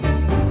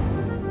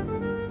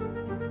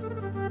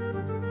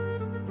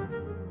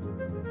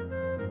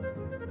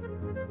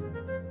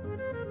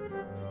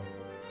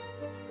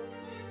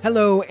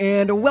Hello,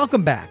 and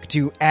welcome back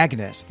to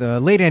Agnes,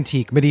 the late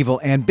antique, medieval,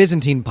 and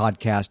Byzantine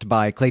podcast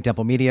by Clay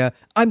Temple Media.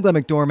 I'm Glenn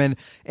McDorman,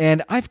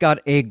 and I've got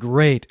a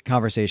great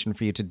conversation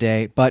for you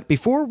today. But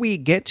before we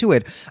get to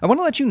it, I want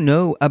to let you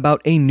know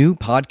about a new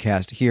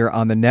podcast here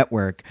on the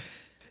network.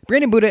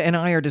 Brandon Buddha and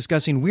I are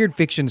discussing weird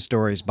fiction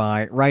stories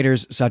by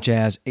writers such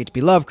as H.P.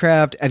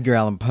 Lovecraft, Edgar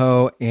Allan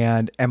Poe,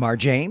 and M.R.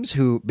 James,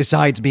 who,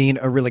 besides being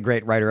a really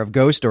great writer of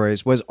ghost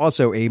stories, was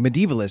also a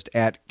medievalist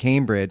at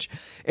Cambridge.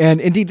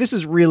 And indeed, this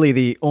is really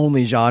the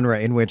only genre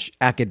in which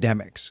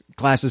academics,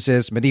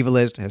 classicists,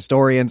 medievalists,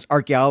 historians,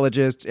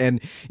 archaeologists,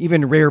 and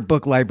even rare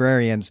book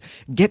librarians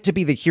get to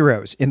be the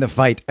heroes in the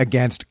fight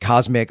against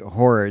cosmic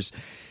horrors.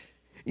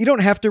 You don't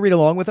have to read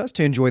along with us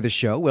to enjoy the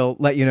show. We'll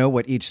let you know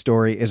what each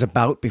story is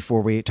about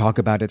before we talk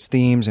about its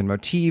themes and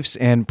motifs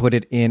and put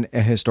it in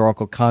a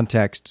historical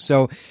context.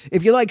 So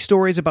if you like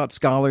stories about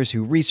scholars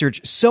who research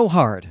so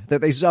hard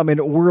that they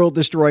summon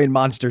world-destroying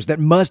monsters that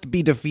must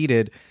be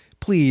defeated,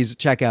 please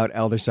check out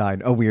Elder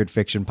Sign, a weird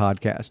fiction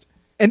podcast.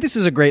 And this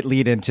is a great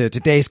lead into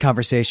today's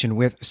conversation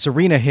with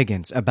Serena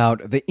Higgins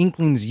about the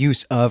Inklings'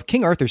 use of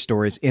King Arthur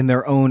stories in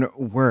their own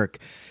work.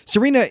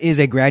 Serena is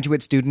a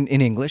graduate student in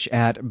English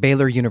at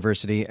Baylor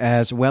University,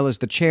 as well as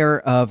the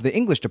chair of the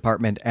English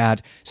department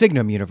at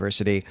Signum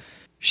University.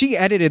 She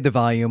edited the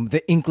volume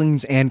The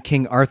Inklings and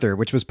King Arthur,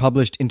 which was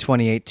published in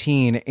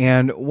 2018,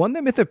 and won the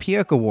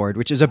Mythopoeic Award,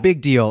 which is a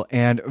big deal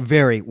and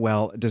very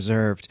well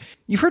deserved.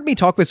 You've heard me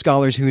talk with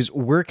scholars whose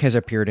work has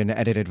appeared in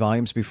edited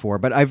volumes before,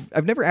 but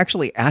I've never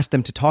actually asked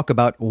them to talk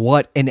about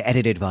what an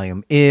edited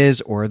volume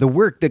is or the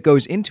work that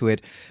goes into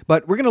it,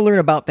 but we're going to learn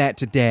about that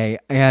today,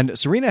 and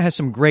Serena has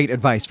some great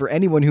advice for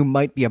anyone who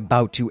might be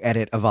about to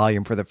edit a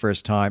volume for the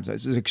first time, so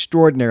this is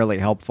extraordinarily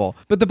helpful.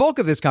 But the bulk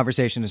of this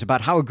conversation is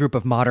about how a group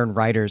of modern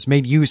writers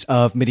made use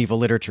of medieval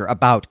literature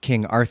about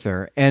King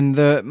Arthur, and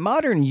the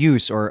modern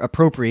use or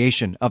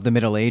appropriation of the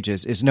Middle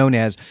Ages is known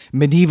as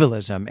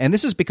medievalism, and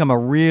this has become a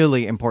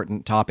really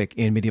important topic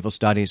in medieval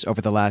studies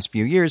over the last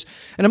few years,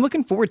 and I'm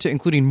looking forward to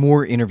including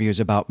more interviews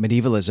about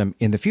medievalism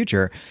in the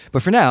future.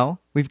 But for now,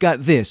 we've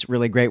got this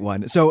really great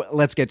one, so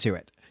let's get to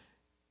it.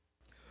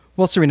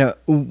 Well, Serena,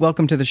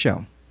 welcome to the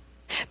show.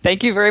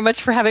 Thank you very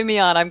much for having me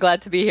on. I'm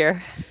glad to be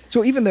here.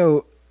 So even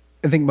though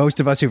I think most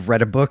of us who've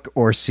read a book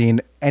or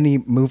seen any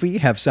movie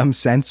have some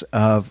sense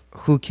of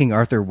who King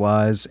Arthur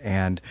was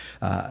and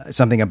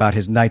something about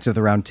his Knights of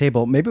the Round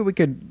Table, maybe we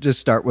could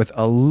just start with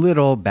a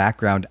little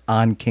background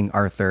on King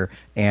Arthur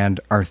and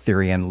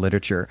Arthurian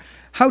literature.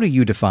 How do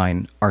you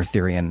define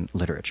Arthurian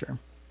literature?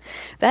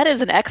 That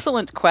is an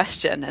excellent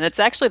question, and it's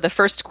actually the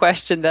first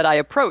question that I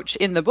approach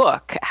in the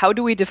book. How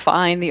do we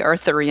define the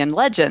Arthurian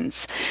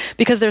legends?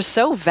 Because they're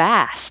so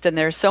vast, and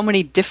there's so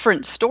many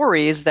different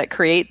stories that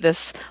create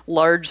this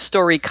large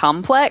story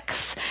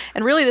complex.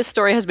 And really, this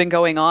story has been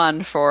going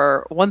on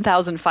for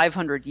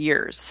 1,500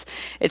 years.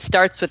 It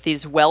starts with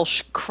these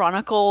Welsh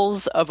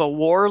chronicles of a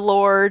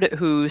warlord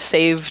who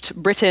saved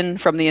Britain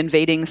from the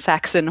invading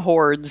Saxon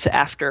hordes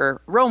after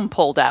Rome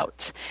pulled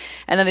out.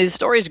 And then these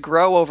stories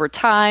grow over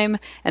time,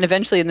 and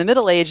eventually in the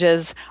Middle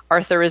Ages,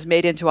 Arthur is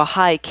made into a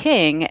high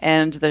king,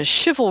 and the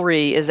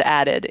chivalry is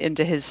added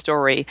into his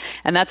story.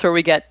 And that's where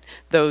we get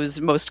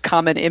those most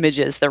common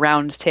images, the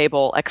Round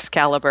Table,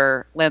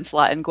 Excalibur,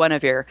 Lancelot, and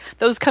Guinevere.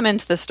 Those come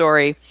into the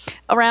story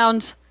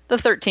around the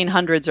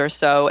 1300s or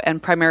so,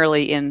 and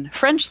primarily in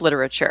French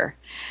literature.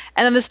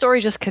 And then the story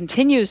just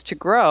continues to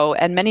grow,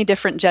 and many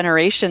different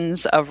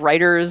generations of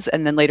writers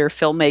and then later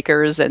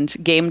filmmakers and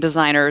game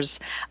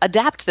designers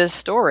adapt this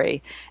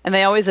story, and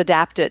they always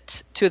adapt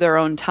it to their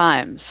own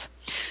times.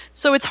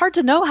 So it's hard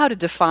to know how to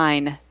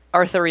define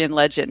Arthurian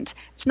legend.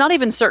 It's not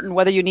even certain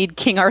whether you need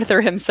King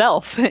Arthur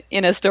himself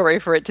in a story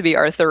for it to be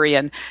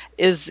Arthurian.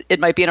 It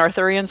might be an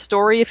Arthurian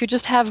story if you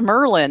just have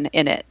Merlin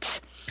in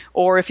it,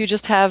 or if you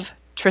just have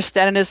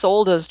Tristan and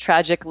Isolde's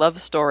tragic love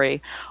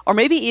story, or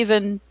maybe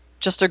even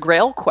just a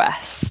Grail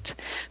quest.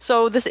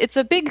 So it's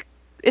a big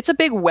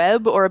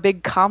web or a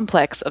big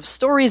complex of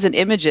stories and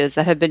images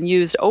that have been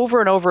used over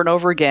and over and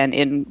over again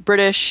in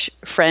British,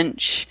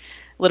 French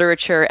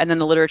literature, and then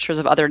the literatures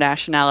of other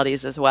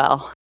nationalities as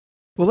well.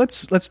 Well,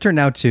 let's turn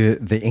now to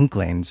the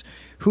Inklings.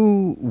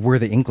 Who were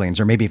the Inklings,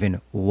 or maybe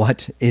even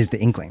what is the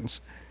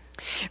Inklings?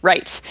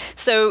 Right.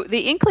 So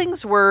the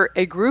Inklings were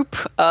a group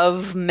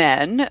of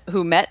men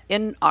who met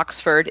in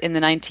Oxford in the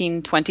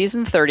 1920s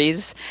and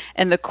 30s,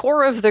 and the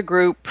core of the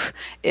group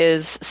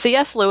is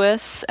C.S.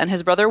 Lewis and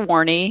his brother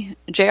Warnie,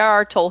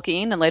 J.R.R.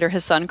 Tolkien, and later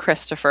his son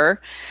Christopher,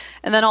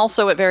 and then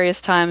also at various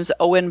times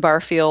Owen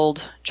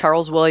Barfield,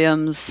 Charles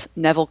Williams,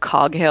 Neville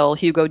Coghill,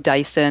 Hugo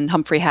Dyson,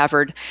 Humphrey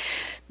Havard.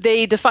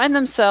 They define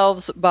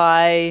themselves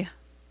by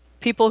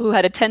people who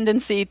had a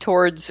tendency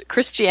towards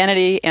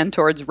Christianity and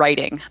towards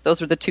writing.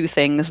 Those were the two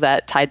things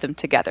that tied them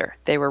together.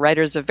 They were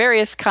writers of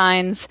various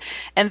kinds,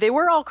 and they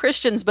were all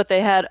Christians, but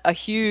they had a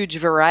huge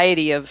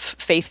variety of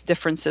faith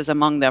differences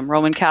among them.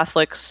 Roman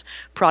Catholics,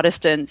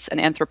 Protestants, an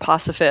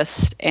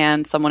anthroposophist,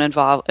 and someone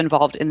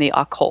involved in the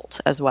occult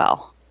as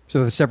well.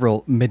 So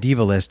several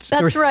medievalists.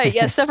 That's right.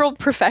 Yes, several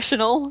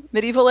professional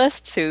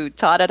medievalists who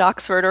taught at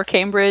Oxford or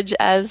Cambridge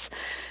as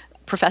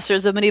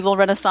professors of medieval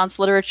Renaissance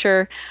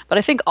literature. But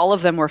I think all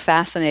of them were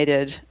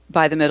fascinated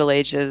by the Middle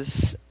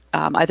Ages,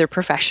 either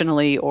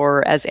professionally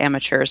or as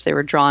amateurs. They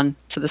were drawn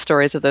to the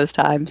stories of those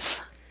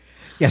times.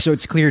 Yeah, so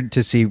it's clear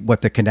to see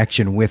what the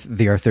connection with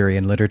the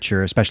Arthurian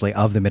literature, especially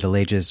of the Middle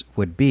Ages,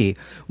 would be.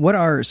 What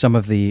are some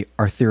of the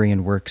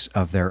Arthurian works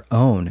of their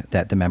own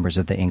that the members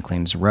of the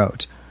Inklings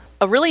wrote?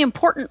 A really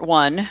important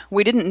one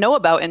we didn't know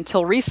about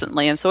until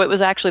recently, and so it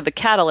was actually the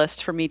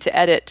catalyst for me to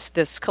edit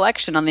this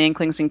collection on the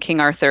Inklings and King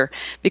Arthur,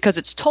 because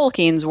it's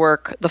Tolkien's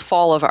work, The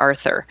Fall of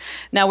Arthur.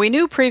 Now, we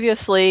knew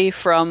previously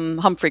from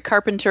Humphrey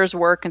Carpenter's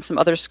work and some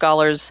other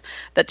scholars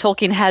that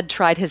Tolkien had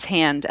tried his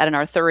hand at an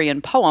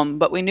Arthurian poem,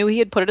 but we knew he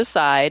had put it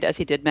aside, as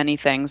he did many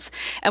things,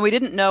 and we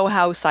didn't know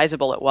how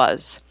sizable it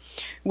was.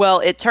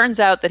 Well, it turns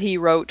out that he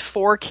wrote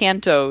 4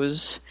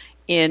 cantos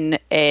in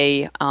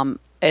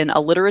an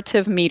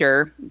alliterative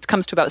meter. It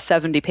comes to about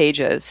 70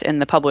 pages in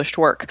the published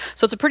work.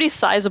 So it's a pretty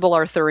sizable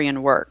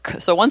Arthurian work.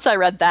 So once I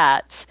read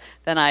that,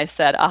 then I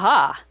said,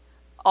 aha,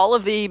 all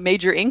of the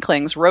major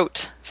Inklings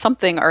wrote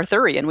something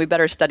Arthurian. We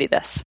better study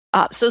this.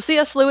 So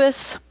C.S.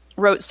 Lewis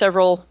wrote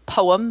several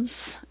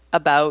poems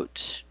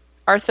about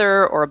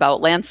Arthur or about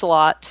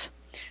Lancelot.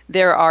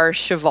 There are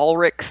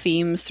chivalric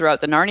themes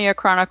throughout the Narnia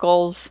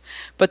Chronicles,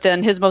 but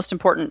then his most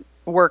important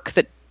work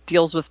that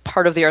deals with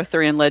part of the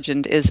Arthurian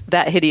legend is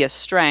That Hideous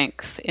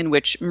Strength, in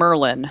which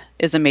Merlin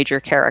is a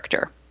major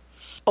character.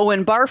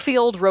 Owen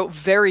Barfield wrote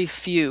very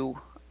few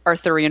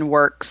Arthurian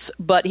works,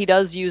 but he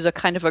does use a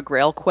kind of a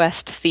Grail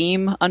Quest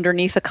theme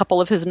underneath a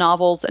couple of his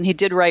novels, and he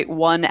did write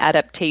one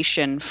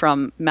adaptation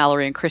from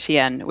Malory and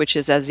Chrétien, which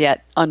is as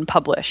yet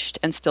unpublished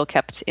and still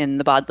kept in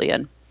the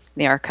Bodleian,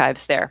 the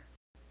archives there.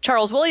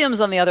 Charles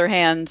Williams, on the other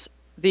hand,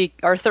 the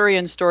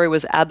Arthurian story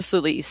was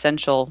absolutely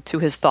essential to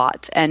his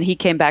thought, and he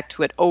came back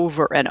to it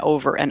over and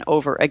over and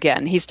over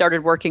again. He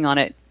started working on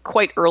it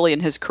quite early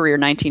in his career,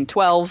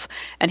 1912,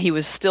 and he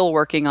was still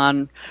working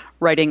on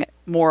writing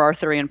more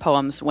Arthurian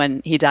poems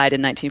when he died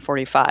in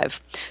 1945.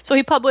 So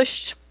he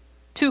published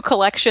 2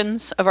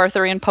 collections of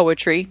Arthurian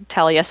poetry,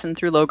 Taliesin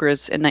through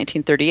Logres in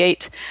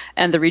 1938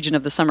 and The Region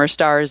of the Summer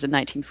Stars in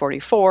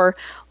 1944,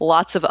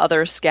 lots of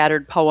other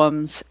scattered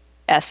poems,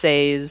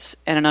 essays,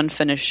 and an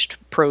unfinished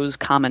prose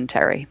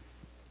commentary.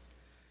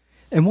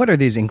 And what are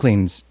these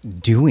Inklings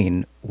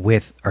doing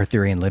with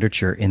Arthurian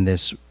literature in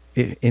this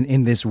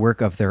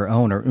work of their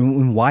own, or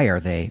why are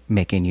they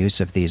making use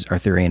of these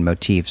Arthurian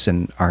motifs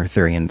and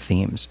Arthurian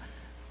themes?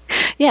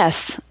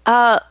 Yes.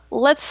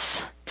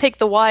 Let's take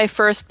the why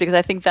first, because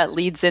I think that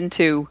leads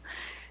into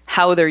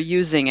how they're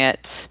using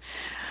it.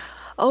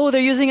 Oh,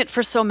 they're using it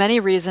for so many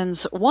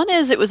reasons. One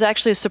is it was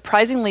actually a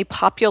surprisingly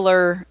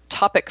popular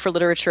topic for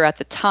literature at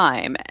the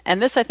time.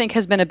 And this, I think,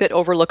 has been a bit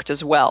overlooked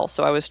as well.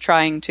 So I was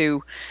trying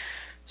to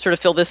sort of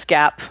fill this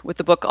gap with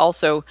the book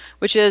also,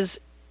 which is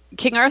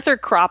King Arthur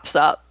crops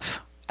up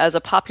as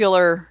a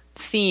popular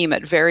theme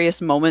at various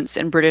moments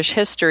in British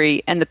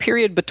history, and the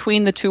period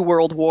between the 2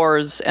 world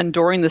wars and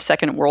during the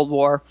Second World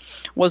War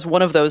was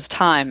one of those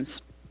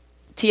times.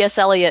 T.S.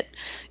 Eliot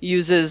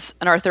uses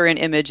an Arthurian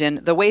image in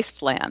The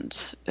Waste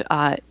Land.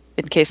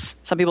 In case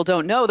some people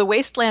don't know, The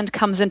Waste Land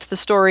comes into the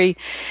story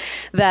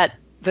that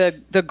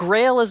the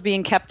Grail is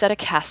being kept at a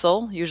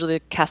castle,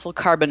 usually Castle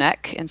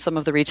Carbonek in some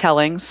of the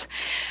retellings,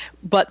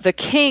 but the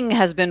king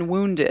has been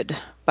wounded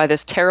by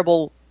this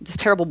terrible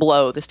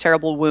blow, this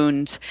terrible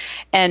wound,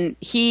 and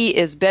he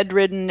is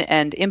bedridden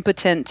and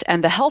impotent,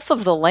 and the health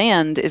of the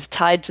land is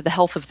tied to the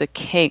health of the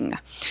king.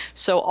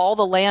 So all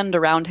the land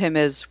around him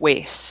is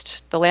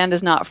waste. The land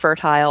is not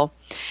fertile,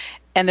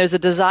 and there's a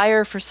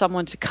desire for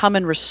someone to come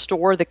and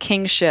restore the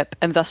kingship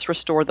and thus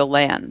restore the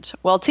land.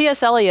 Well,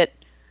 T.S. Eliot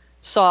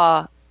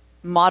saw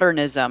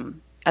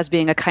modernism as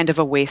being a kind of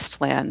a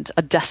wasteland,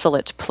 a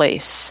desolate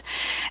place,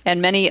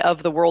 and many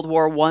of the World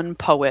War I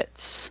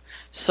poets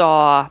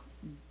saw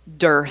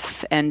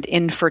dearth and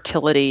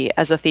infertility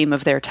as a theme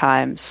of their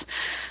times.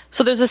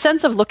 So there's a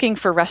sense of looking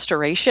for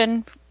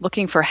restoration,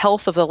 looking for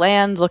health of the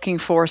land, looking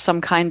for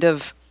some kind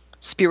of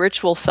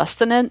spiritual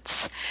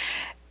sustenance.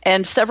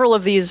 And several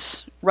of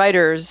these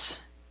writers,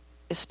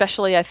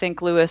 especially I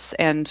think Lewis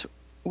and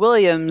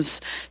Williams,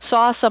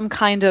 saw some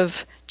kind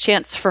of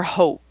chance for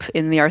hope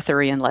in the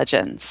Arthurian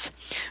legends,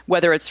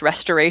 whether it's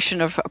restoration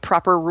of a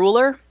proper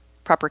ruler,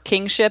 proper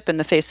kingship in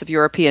the face of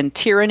European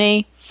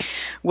tyranny,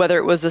 whether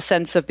it was the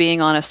sense of being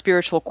on a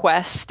spiritual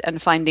quest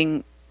and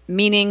finding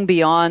meaning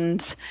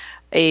beyond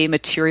a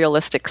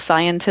materialistic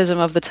scientism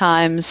of the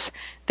times.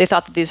 They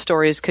thought that these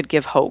stories could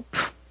give hope.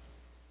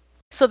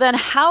 So then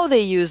how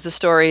they use the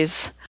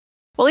stories,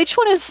 well, each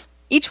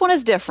one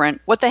is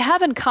different. What they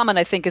have in common,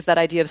 I think, is that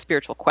idea of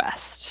spiritual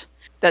quest.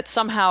 That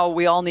somehow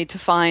we all need to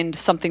find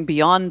something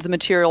beyond the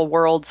material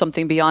world,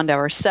 something beyond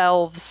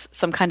ourselves,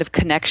 some kind of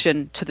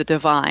connection to the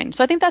divine.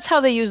 So I think that's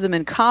how they use them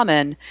in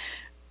common.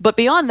 But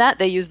beyond that,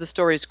 they use the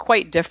stories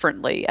quite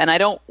differently. And I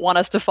don't want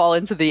us to fall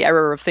into the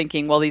error of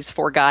thinking, well, these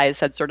 4 guys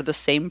had sort of the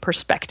same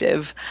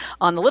perspective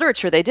on the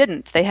literature. They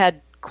didn't. They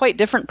had quite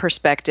different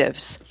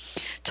perspectives.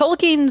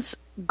 Tolkien's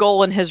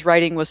goal in his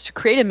writing was to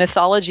create a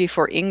mythology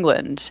for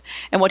England.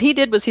 And what he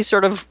did was he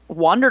sort of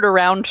wandered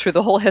around through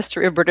the whole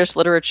history of British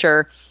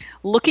literature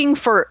looking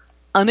for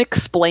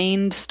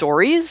unexplained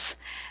stories.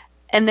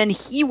 And then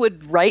he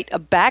would write a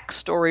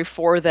backstory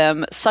for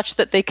them such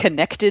that they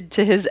connected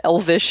to his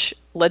elvish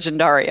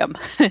legendarium.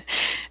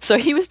 So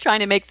he was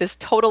trying to make this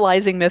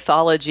totalizing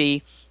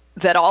mythology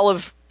that all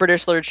of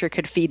British literature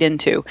could feed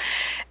into.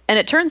 And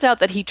it turns out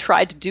that he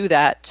tried to do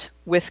that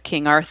with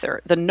King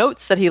Arthur. The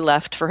notes that he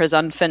left for his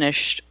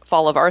unfinished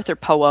Fall of Arthur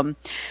poem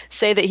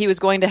say that he was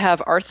going to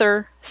have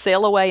Arthur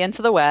sail away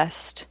into the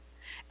west,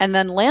 and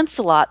then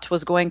Lancelot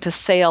was going to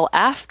sail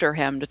after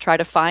him to try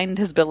to find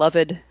his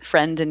beloved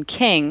friend and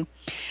king,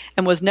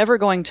 and was never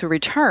going to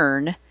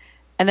return.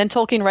 And then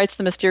Tolkien writes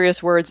the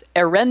mysterious words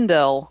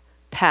Eärendil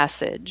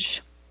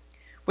passage,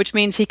 which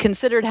means he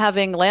considered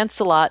having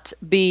Lancelot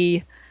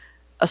be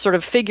a sort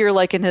of figure,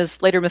 like in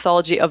his later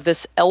mythology, of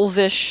this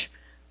elvish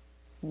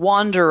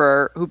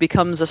wanderer who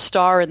becomes a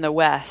star in the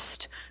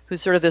west,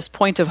 who's sort of this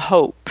point of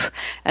hope,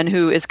 and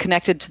who is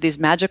connected to these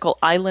magical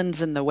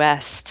islands in the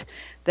west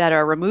that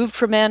are removed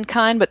from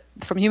mankind, but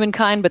from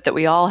humankind, but that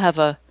we all have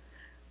a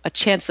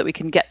chance that we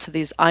can get to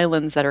these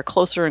islands that are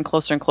closer and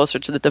closer and closer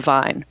to the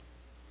divine.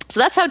 So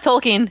that's how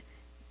Tolkien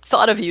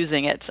thought of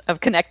using it,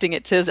 of connecting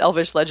it to his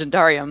elvish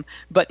legendarium,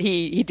 but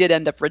he did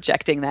end up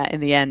rejecting that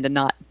in the end and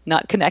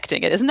not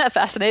connecting it. Isn't that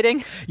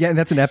fascinating? Yeah, and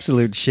that's an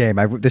absolute shame.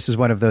 This is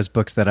one of those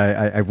books that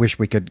I wish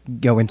we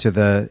could go into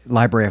the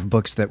library of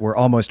books that were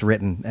almost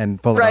written and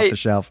pull it off the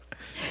shelf.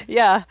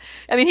 Yeah.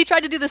 I mean, he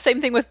tried to do the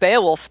same thing with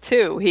Beowulf,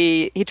 too.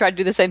 He tried to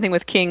do the same thing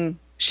with King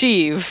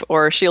Sheev,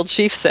 or Shield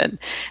Chieftain,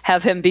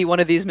 have him be one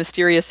of these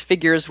mysterious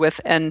figures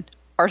with an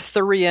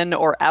Arthurian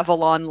or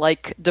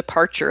Avalon-like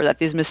departure, that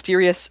these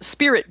mysterious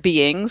spirit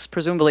beings,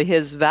 presumably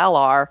his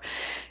Valar,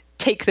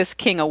 take this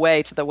king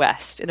away to the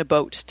west in a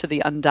boat to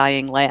the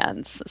undying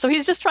lands. So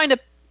he's just trying to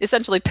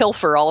essentially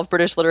pilfer all of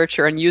British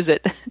literature and use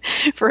it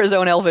for his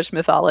own elvish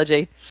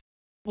mythology.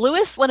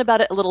 Lewis went about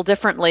it a little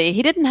differently.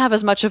 He didn't have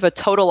as much of a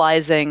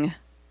totalizing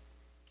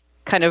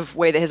kind of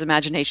way that his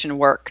imagination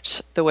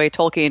worked, the way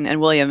Tolkien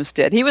and Williams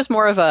did. He was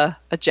more of a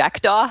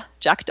jackdaw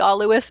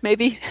Lewis,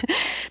 maybe,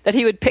 that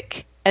he would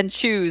pick and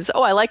choose,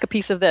 I like a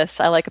piece of this,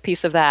 I like a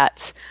piece of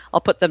that, I'll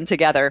put them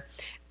together.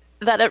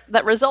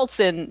 That results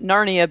in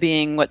Narnia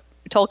being what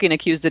Tolkien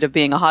accused it of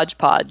being, a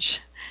hodgepodge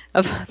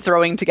of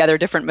throwing together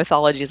different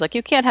mythologies. Like,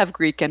 you can't have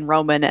Greek and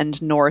Roman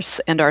and Norse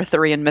and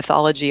Arthurian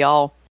mythology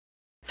all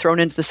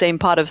thrown into the same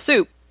pot of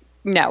soup.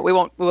 No, we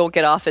won't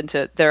get off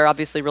into, there are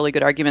obviously really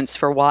good arguments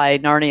for why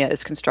Narnia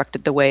is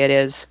constructed the way it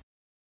is.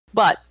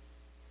 But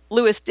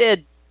Lewis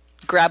did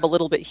grab a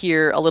little bit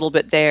here, a little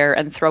bit there,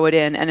 and throw it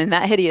in. And in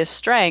that hideous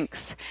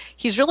strength,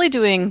 he's really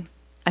doing,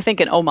 I think,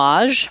 an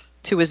homage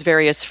to his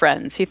various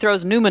friends. He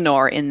throws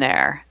Numenor in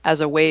there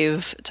as a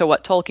wave to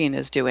what Tolkien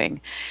is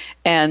doing.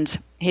 And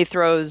he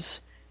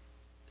throws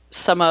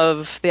some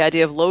of the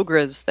idea of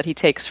Logres that he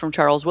takes from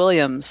Charles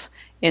Williams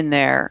in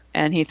there.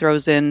 And he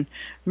throws in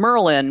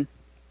Merlin,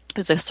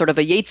 who's a sort of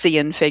a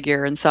Yeatsian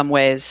figure in some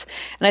ways.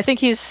 And I think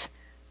he's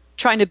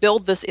trying to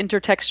build this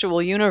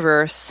intertextual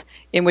universe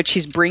in which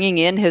he's bringing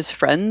in his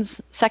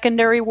friends'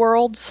 secondary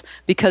worlds,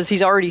 because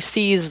he's already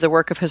sees the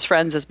work of his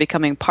friends as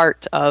becoming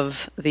part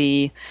of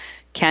the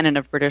canon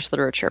of British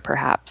literature,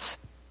 perhaps.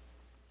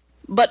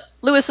 But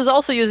Lewis is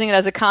also using it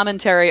as a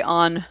commentary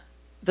on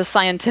the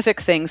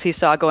scientific things he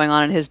saw going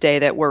on in his day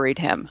that worried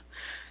him.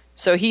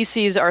 So he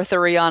sees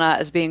Arthuriana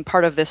as being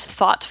part of this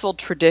thoughtful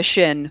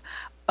tradition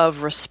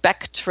of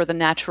respect for the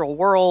natural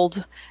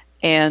world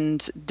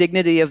and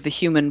dignity of the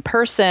human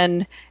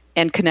person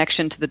and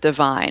connection to the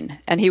divine.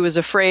 And he was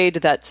afraid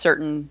that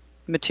certain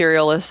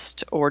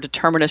materialist or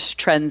determinist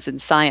trends in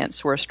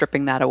science were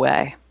stripping that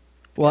away.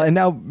 Well, and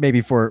now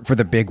maybe for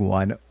the big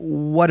one,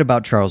 what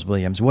about Charles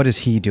Williams? What is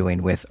he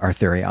doing with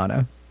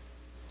Arthuriana?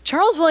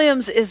 Charles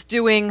Williams is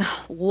doing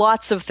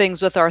lots of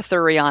things with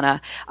Arthuriana.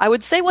 I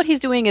would say what he's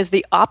doing is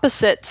the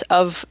opposite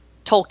of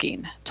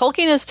Tolkien.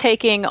 Tolkien is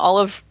taking all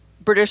of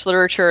British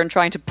literature and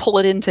trying to pull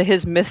it into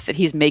his myth that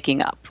he's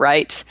making up,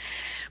 right?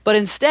 But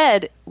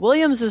instead,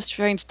 Williams is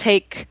trying to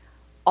take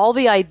all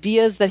the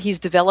ideas that he's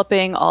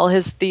developing, all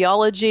his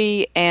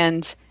theology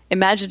and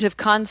imaginative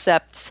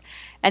concepts,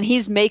 and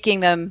he's making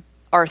them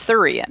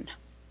Arthurian.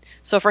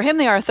 So for him,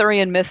 the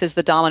Arthurian myth is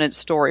the dominant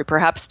story.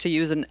 Perhaps to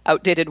use an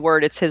outdated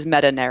word, it's his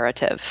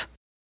meta-narrative.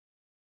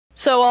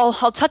 So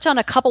I'll touch on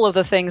a couple of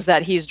the things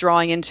that he's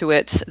drawing into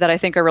it that I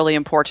think are really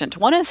important.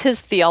 One is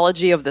his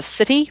theology of the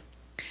city.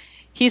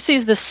 He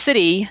sees the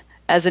city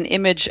as an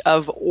image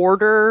of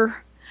order,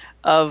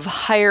 of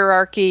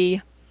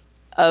hierarchy,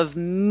 of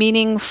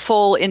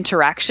meaningful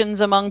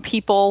interactions among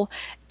people,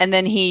 and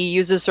then he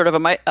uses sort of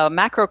a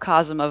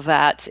macrocosm of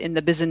that in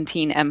the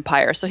Byzantine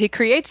Empire. So he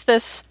creates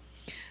this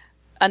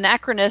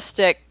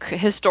anachronistic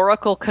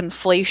historical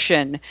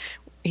conflation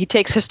he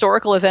takes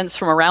historical events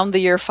from around the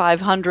year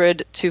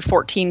 500 to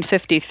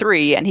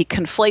 1453, and he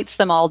conflates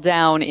them all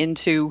down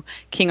into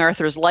King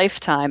Arthur's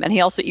lifetime. And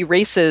he also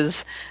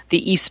erases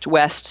the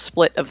east-west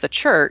split of the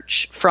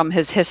church from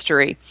his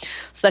history,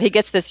 so that he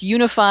gets this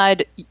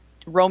unified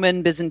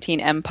Roman Byzantine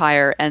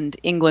Empire, and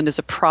England is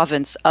a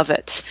province of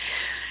it.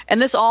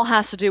 And this all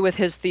has to do with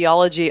his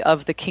theology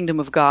of the kingdom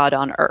of God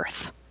on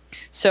earth.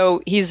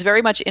 So he's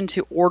very much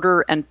into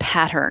order and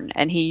pattern,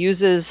 and he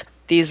uses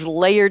these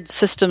layered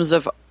systems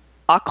of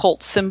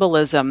occult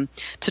symbolism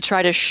to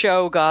try to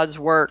show God's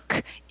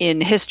work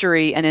in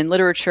history and in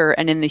literature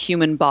and in the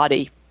human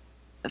body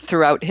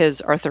throughout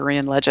his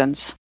Arthurian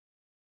legends.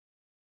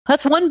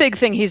 That's one big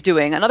thing he's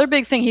doing. Another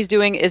big thing he's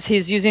doing is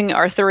he's using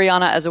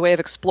Arthuriana as a way of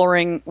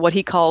exploring what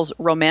he calls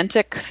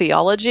romantic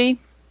theology.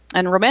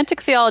 And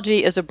romantic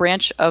theology is a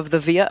branch of the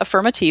Via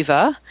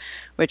Affirmativa,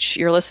 which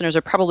your listeners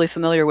are probably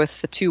familiar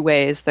with the two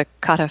ways, the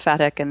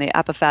cataphatic and the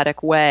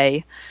apophatic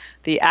way,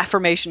 the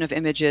affirmation of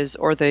images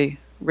or the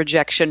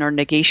rejection or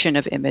negation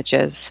of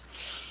images.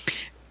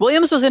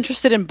 Williams was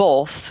interested in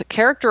both.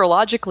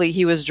 Characterologically,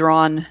 he was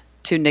drawn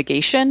to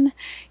negation.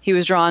 He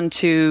was drawn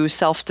to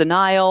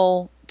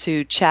self-denial,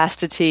 to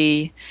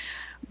chastity.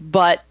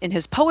 But in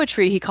his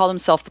poetry, he called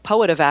himself the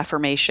poet of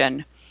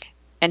affirmation.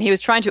 And he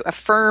was trying to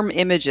affirm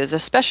images,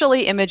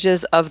 especially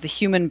images of the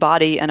human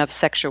body and of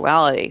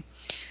sexuality.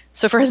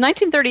 So for his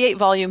 1938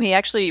 volume, he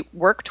actually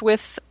worked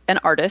with an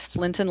artist,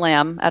 Linton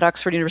Lamb, at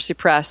Oxford University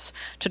Press,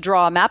 to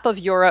draw a map of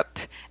Europe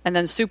and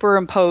then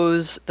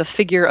superimpose the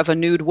figure of a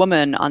nude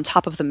woman on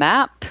top of the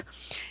map.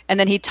 And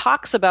then he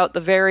talks about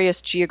the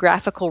various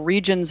geographical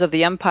regions of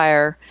the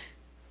empire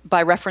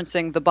by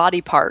referencing the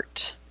body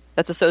part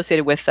that's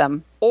associated with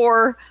them,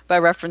 or by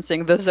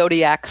referencing the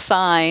zodiac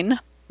sign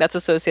that's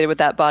associated with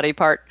that body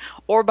part,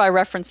 or by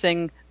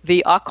referencing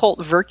the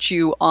occult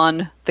virtue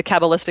on the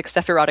Kabbalistic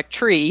Sephirotic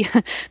tree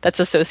that's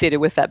associated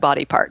with that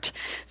body part.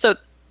 So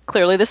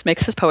clearly this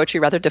makes his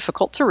poetry rather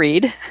difficult to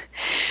read,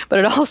 but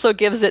it also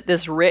gives it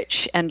this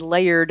rich and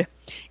layered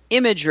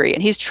imagery.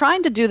 And he's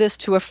trying to do this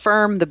to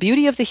affirm the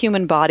beauty of the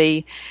human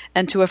body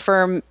and to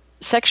affirm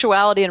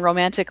sexuality and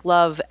romantic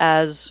love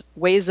as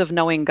ways of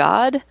knowing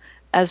God,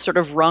 as sort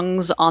of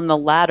rungs on the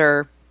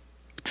ladder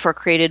for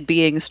created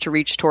beings to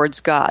reach towards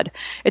God.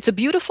 It's a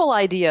beautiful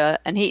idea,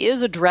 and he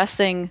is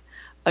addressing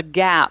a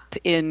gap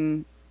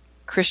in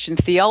Christian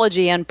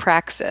theology and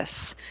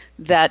praxis,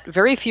 that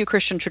very few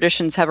Christian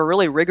traditions have a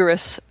really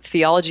rigorous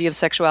theology of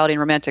sexuality and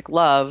romantic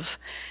love,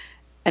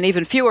 and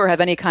even fewer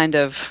have any kind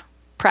of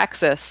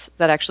praxis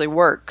that actually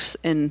works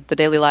in the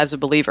daily lives of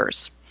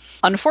believers.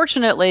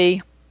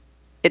 Unfortunately,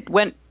 it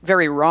went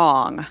very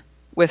wrong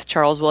with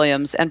Charles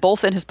Williams, and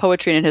both in his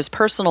poetry and in his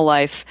personal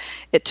life,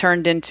 it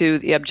turned into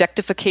the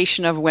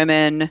objectification of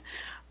women,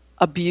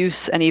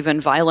 abuse, and even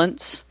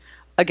violence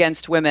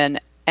against women.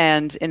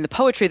 And in the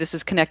poetry, this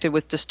is connected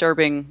with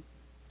disturbing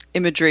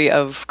imagery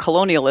of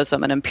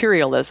colonialism and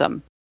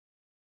imperialism.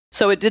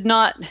 So he did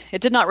not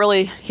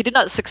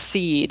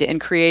succeed in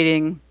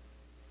creating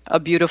a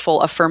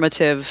beautiful,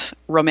 affirmative,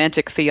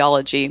 romantic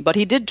theology, but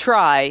he did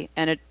try,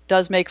 and it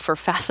does make for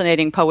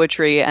fascinating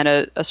poetry and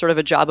a sort of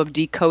a job of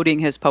decoding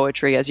his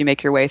poetry as you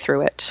make your way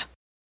through it.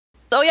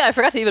 Oh yeah, I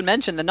forgot to even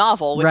mention the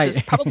novel, which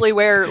is probably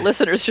where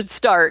listeners should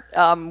start,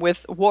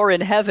 with War in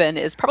Heaven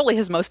is probably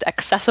his most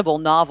accessible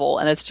novel,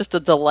 and it's just a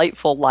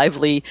delightful,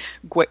 lively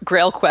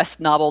Grail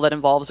Quest novel that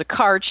involves a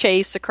car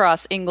chase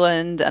across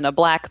England and a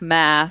black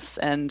mass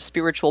and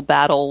spiritual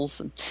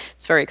battles.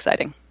 It's very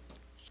exciting.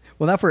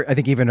 Well, now for, I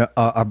think, even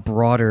a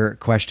broader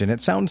question.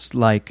 It sounds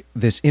like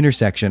this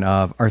intersection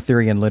of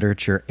Arthurian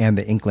literature and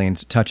the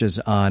Inklings touches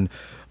on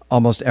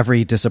almost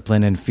every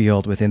discipline and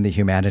field within the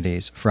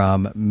humanities,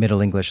 from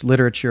Middle English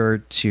literature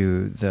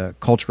to the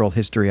cultural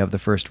history of the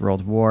First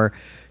World War,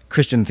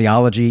 Christian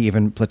theology,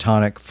 even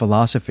Platonic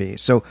philosophy.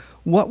 So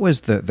what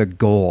was the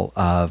goal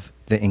of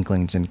the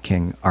Inklings and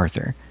King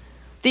Arthur?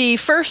 The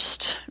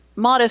first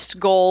modest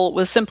goal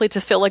was simply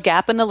to fill a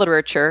gap in the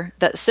literature,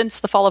 that since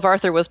The Fall of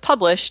Arthur was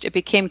published, it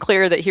became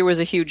clear that here was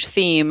a huge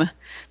theme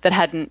that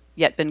hadn't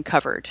yet been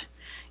covered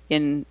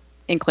in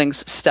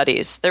Inklings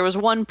studies. There was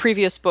one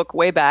previous book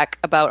way back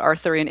about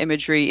Arthurian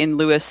imagery in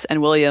Lewis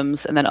and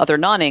Williams and then other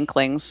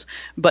non-Inklings,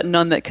 but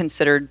none that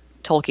considered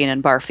Tolkien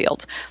and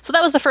Barfield. So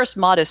that was the first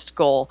modest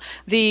goal.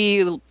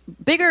 The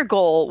bigger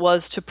goal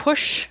was to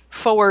push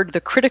forward the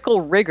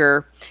critical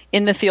rigor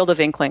in the field of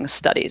Inkling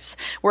studies.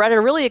 We're at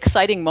a really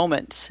exciting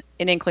moment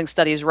in Inkling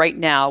studies right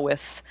now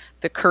with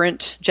the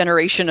current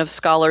generation of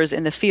scholars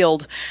in the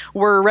field.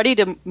 We're ready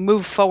to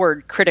move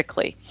forward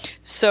critically.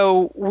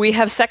 So we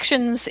have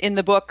sections in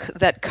the book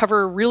that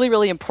cover really,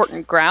 really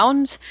important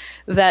ground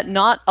that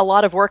not a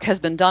lot of work has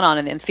been done on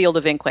in the field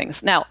of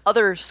Inklings. Now,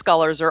 other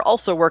scholars are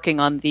also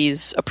working on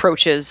these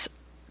approaches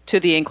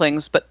to the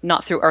Inklings, but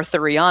not through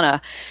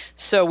Arthuriana.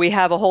 So we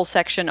have a whole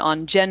section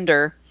on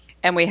gender,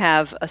 and we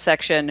have a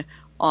section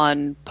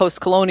on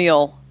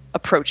post-colonial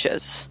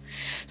approaches.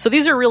 So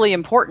these are really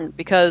important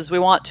because we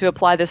want to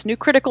apply this new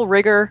critical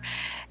rigor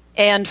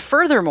And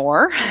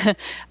furthermore,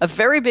 a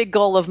very big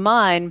goal of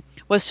mine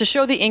was to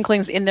show the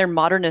Inklings in their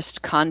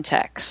modernist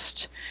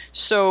context.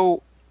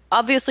 So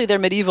obviously their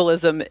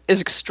medievalism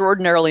is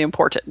extraordinarily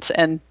important,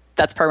 and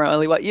that's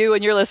primarily what you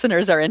and your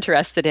listeners are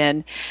interested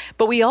in.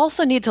 But we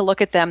also need to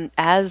look at them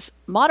as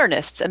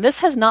modernists, and this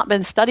has not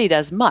been studied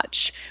as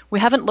much. We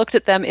haven't looked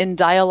at them in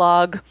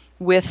dialogue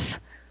with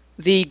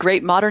the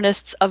great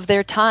modernists of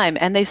their time,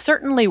 and they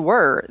certainly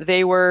were.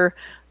 They were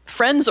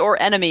friends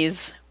or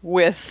enemies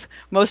with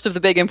most of the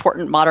big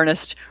important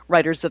modernist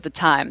writers of the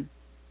time,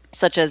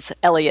 such as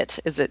Eliot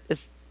is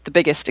the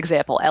biggest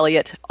example.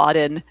 Eliot,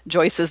 Auden,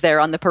 Joyce is there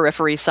on the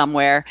periphery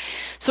somewhere.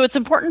 So it's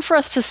important for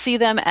us to see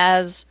them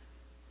as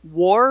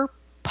war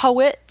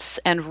poets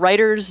and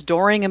writers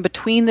during and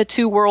between the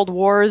two world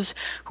wars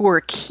who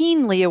were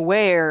keenly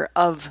aware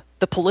of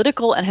the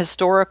political and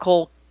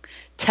historical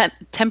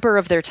temper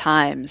of their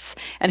times,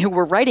 and who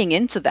were writing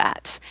into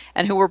that,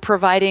 and who were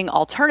providing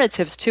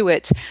alternatives to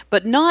it,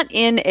 but not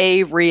in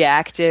a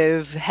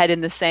reactive, head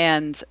in the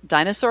sand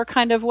dinosaur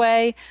kind of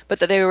way, but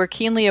that they were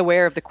keenly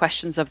aware of the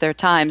questions of their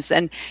times.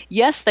 And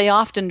yes, they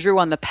often drew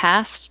on the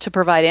past to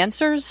provide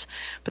answers,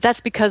 but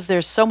that's because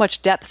there's so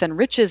much depth and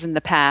riches in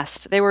the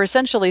past. They were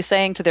essentially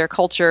saying to their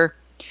culture,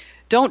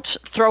 don't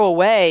throw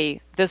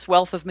away this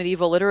wealth of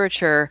medieval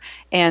literature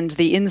and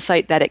the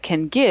insight that it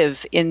can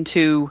give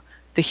into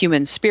the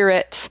human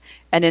spirit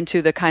and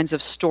into the kinds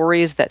of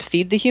stories that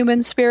feed the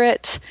human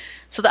spirit.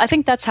 So I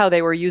think that's how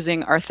they were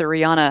using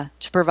Arthuriana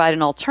to provide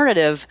an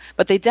alternative,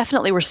 but they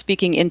definitely were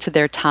speaking into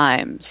their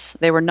times.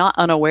 They were not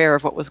unaware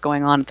of what was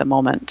going on at the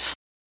moment.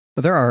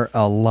 There are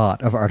a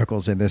lot of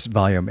articles in this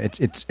volume.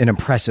 It's an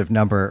impressive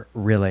number,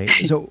 really.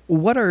 So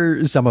what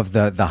are some of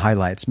the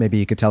highlights? Maybe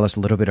you could tell us a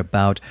little bit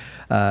about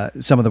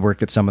some of the work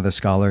that some of the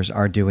scholars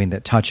are doing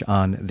that touch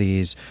on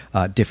these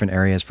different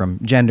areas, from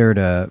gender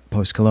to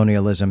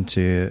post-colonialism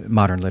to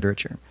modern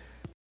literature.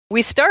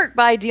 We start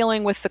by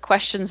dealing with the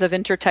questions of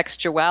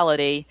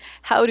intertextuality.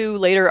 How do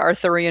later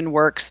Arthurian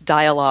works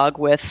dialogue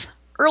with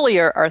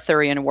earlier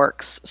Arthurian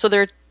works? So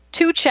there are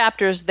 2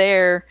 chapters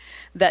there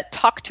that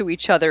talk to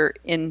each other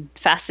in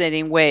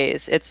fascinating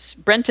ways. It's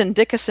Brenton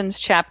Dickinson's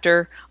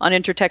chapter on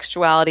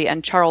intertextuality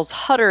and Charles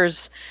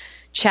Hutter's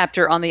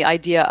chapter on the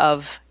idea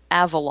of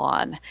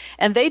Avalon.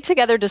 And they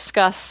together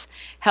discuss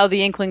how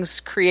the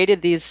Inklings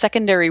created these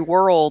secondary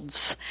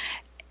worlds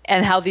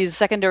and how these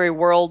secondary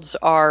worlds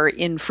are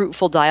in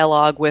fruitful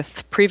dialogue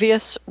with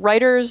previous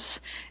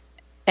writers.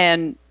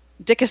 And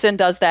Dickinson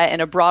does that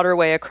in a broader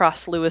way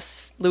across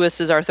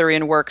Lewis's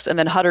Arthurian works, and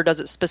then Hutter does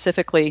it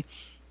specifically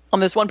on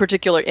this one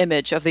particular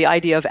image of the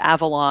idea of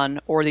Avalon,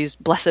 or these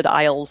blessed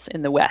isles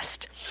in the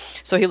West.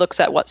 So he looks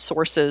at what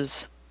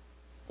sources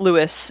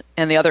Lewis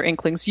and the other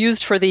Inklings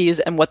used for these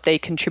and what they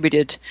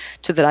contributed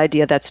to that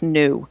idea that's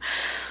new.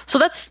 So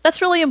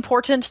that's really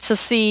important to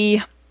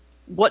see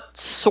what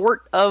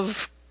sort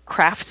of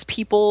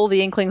craftspeople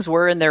the Inklings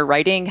were in their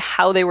writing,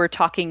 how they were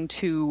talking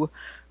to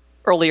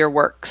earlier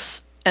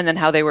works, and then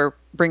how they were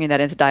bringing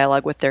that into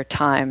dialogue with their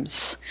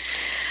times.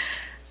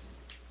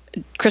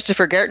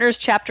 Christopher Gertner's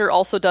chapter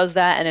also does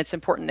that, and it's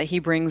important that he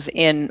brings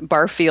in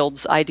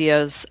Barfield's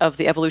ideas of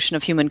the evolution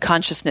of human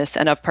consciousness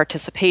and of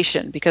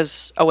participation,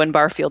 because Owen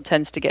Barfield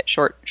tends to get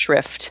short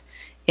shrift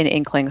in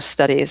Inklings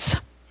studies.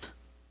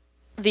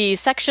 The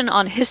section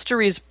on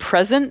history's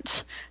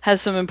present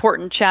has some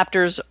important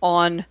chapters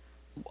on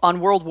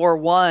World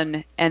War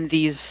I and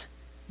these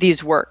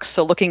works.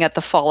 So looking at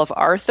the fall of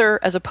Arthur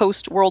as a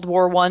post-World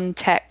War I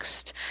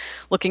text,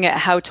 looking at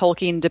how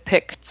Tolkien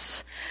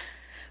depicts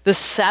the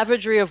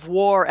savagery of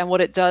war and what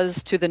it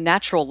does to the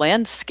natural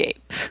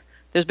landscape.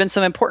 There's been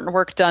some important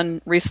work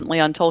done recently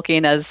on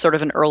Tolkien as sort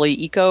of an early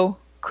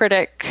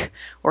eco-critic,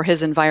 or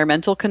his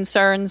environmental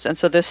concerns. And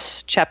so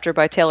this chapter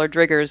by Taylor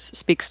Driggers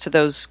speaks to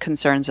those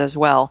concerns as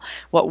well,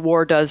 what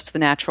war does to the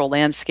natural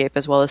landscape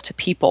as well as to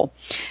people.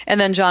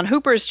 And then John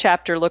Hooper's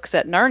chapter looks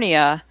at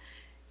Narnia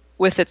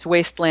with its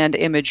wasteland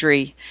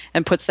imagery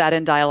and puts that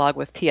in dialogue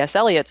with T.S.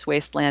 Eliot's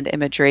wasteland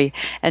imagery,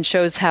 and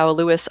shows how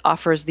Lewis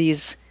offers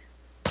these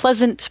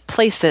pleasant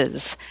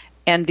places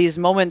and these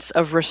moments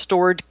of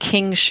restored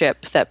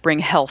kingship that bring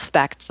health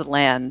back to the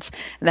land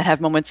and that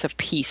have moments of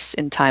peace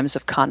in times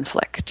of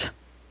conflict.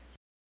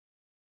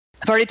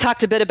 I've already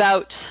talked a bit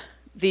about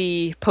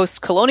the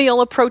post-colonial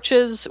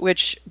approaches,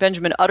 which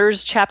Benjamin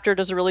Utter's chapter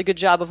does a really good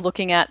job of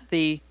looking at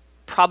the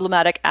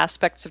problematic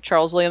aspects of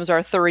Charles Williams'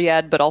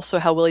 Arthuriad, but also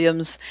how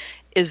Williams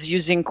is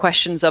using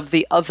questions of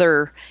the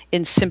other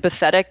in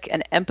sympathetic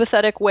and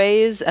empathetic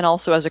ways, and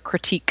also as a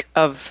critique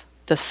of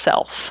the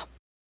self.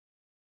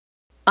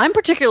 I'm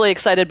particularly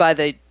excited by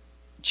the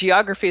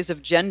Geographies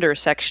of Gender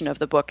section of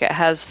the book. It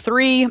has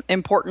 3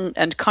 important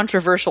and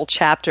controversial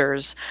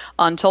chapters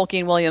on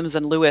Tolkien, Williams,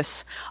 and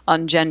Lewis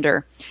on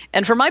gender.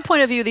 And from my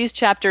point of view, these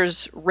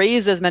chapters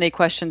raise as many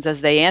questions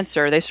as they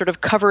answer. They sort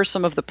of cover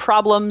some of the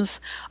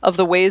problems of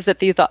the ways that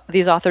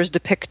these authors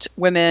depict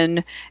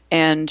women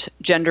and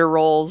gender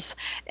roles.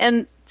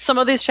 And some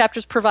of these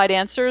chapters provide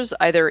answers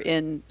either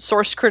in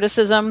source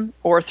criticism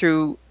or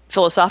through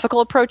philosophical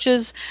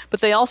approaches,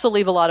 but they also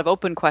leave a lot of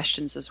open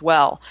questions as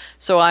well.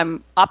 So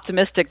I'm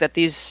optimistic that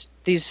these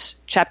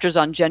chapters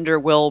on gender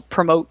will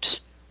promote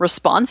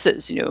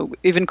responses,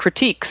 even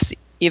critiques,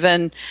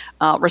 even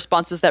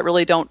responses that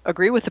really don't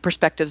agree with the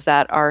perspectives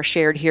that are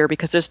shared here,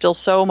 because there's still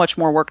so much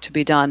more work to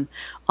be done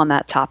on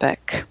that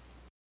topic.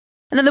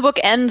 And then the book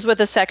ends with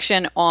a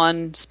section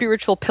on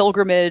spiritual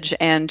pilgrimage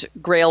and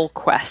Grail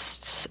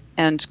quests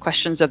and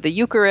questions of the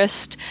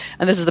Eucharist.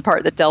 And this is the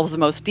part that delves the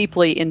most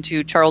deeply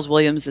into Charles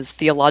Williams's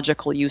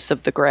theological use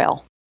of the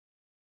Grail.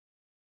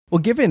 Well,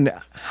 given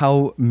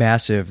how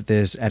massive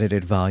this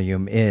edited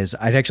volume is,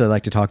 I'd actually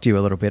like to talk to you a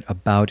little bit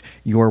about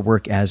your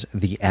work as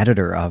the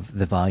editor of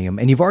the volume.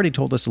 And you've already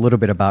told us a little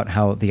bit about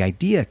how the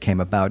idea came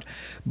about,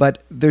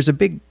 but there's a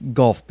big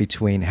gulf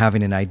between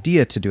having an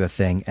idea to do a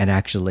thing and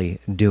actually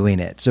doing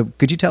it. So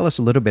could you tell us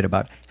a little bit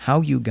about how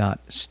you got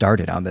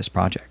started on this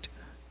project?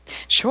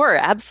 Sure,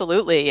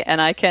 absolutely. And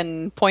I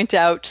can point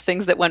out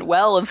things that went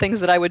well and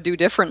things that I would do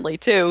differently,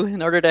 too,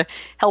 in order to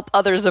help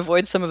others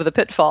avoid some of the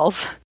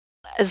pitfalls.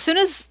 As soon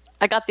as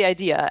I got the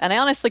idea, and I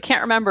honestly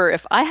can't remember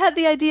if I had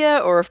the idea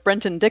or if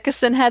Brenton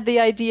Dickinson had the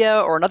idea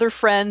or another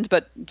friend,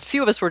 but a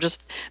few of us were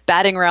just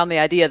batting around the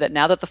idea that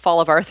now that The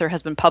Fall of Arthur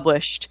has been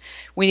published,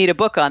 we need a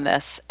book on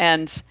this.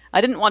 And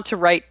I didn't want to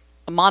write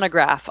a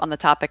monograph on the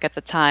topic at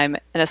the time,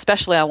 and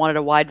especially I wanted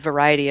a wide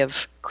variety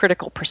of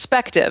critical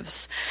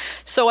perspectives.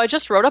 So I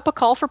just wrote up a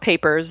call for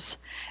papers,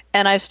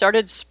 and I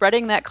started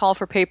spreading that call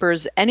for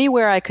papers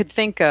anywhere I could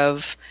think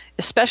of,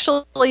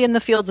 especially in the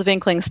fields of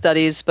Inkling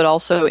studies, but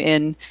also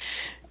in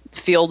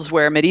fields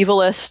where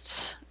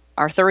medievalists,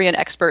 Arthurian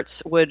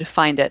experts would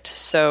find it.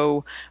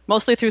 So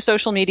mostly through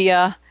social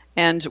media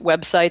and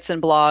websites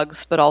and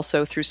blogs, but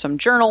also through some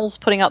journals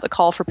putting out the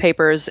call for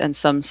papers and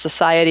some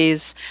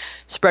societies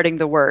spreading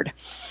the word.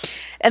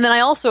 And then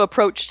I also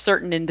approached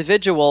certain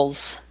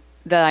individuals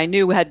that I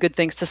knew had good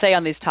things to say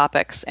on these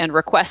topics and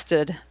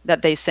requested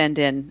that they send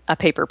in a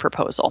paper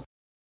proposal.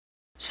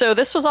 So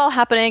this was all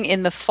happening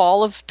in the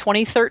fall of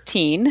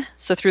 2013.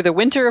 So through the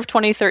winter of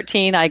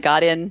 2013, I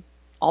got in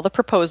all the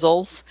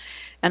proposals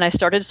and I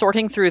started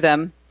sorting through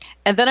them.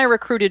 And then I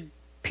recruited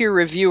peer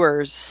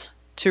reviewers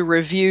to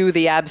review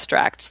the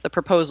abstracts, the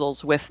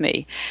proposals with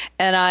me.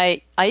 And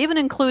I even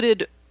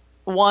included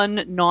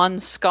one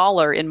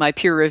non-scholar in my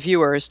peer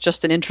reviewers,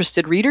 just an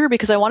interested reader,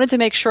 because I wanted to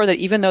make sure that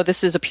even though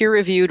this is a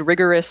peer-reviewed,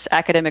 rigorous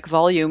academic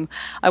volume,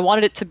 I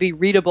wanted it to be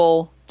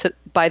readable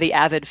by the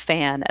avid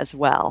fan as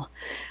well.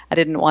 I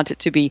didn't want it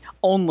to be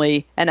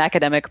only an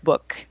academic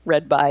book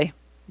read by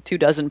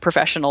 24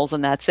 professionals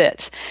and that's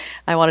it.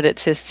 I wanted it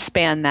to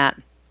span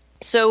that.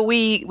 So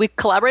we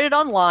collaborated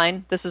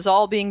online. This is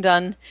all being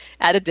done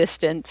at a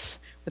distance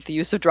with the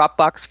use of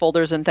Dropbox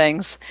folders and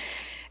things.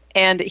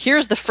 And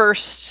here's the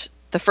first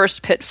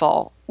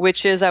pitfall,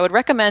 which is I would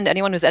recommend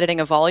anyone who's editing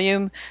a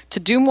volume to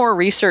do more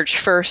research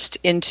first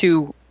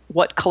into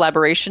what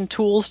collaboration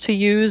tools to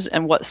use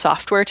and what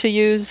software to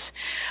use.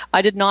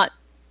 I did not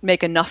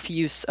make enough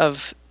use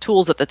of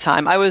tools at the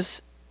time. I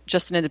was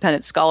just an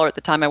independent scholar at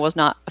the time. I was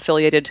not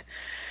affiliated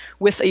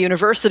with a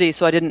university,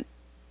 so I didn't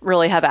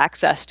really have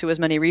access to as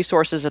many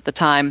resources at the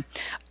time.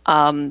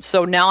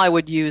 So now I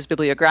would use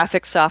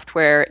bibliographic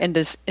software,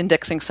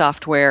 indexing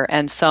software,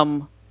 and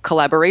some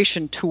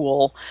collaboration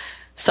tool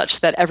such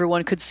that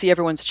everyone could see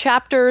everyone's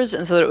chapters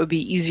and so that it would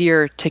be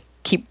easier to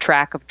keep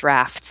track of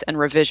drafts and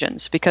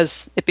revisions,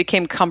 because it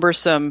became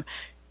cumbersome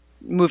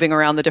moving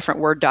around the different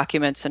Word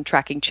documents and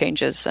tracking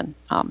changes and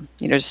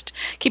just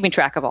keeping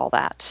track of all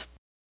that.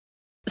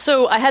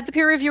 So I had the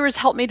peer reviewers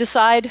help me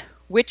decide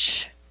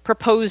which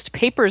proposed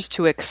papers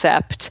to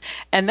accept,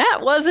 and that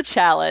was a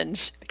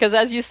challenge because,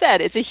 as you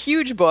said, it's a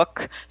huge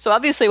book. So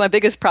obviously my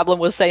biggest problem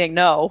was saying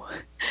no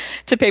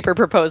to paper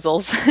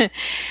proposals.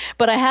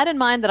 But I had in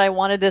mind that I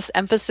wanted this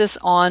emphasis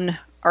on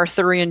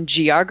Arthurian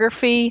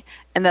geography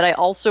and that I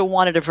also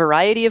wanted a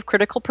variety of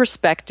critical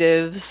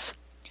perspectives,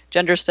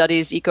 gender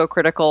studies,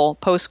 eco-critical,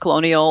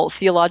 post-colonial,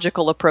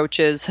 theological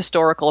approaches,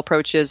 historical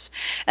approaches.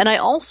 And I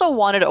also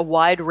wanted a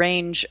wide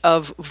range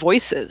of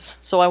voices.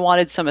 So I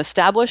wanted some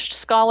established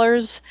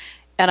scholars,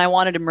 and I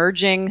wanted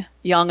emerging,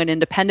 young, and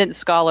independent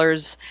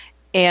scholars.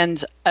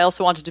 And I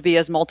also wanted to be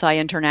as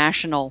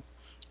multi-international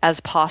as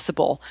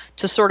possible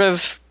to sort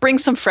of bring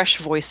some fresh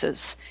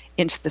voices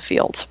into the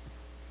field.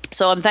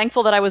 So I'm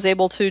thankful that I was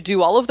able to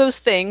do all of those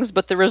things,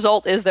 but the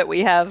result is that we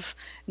have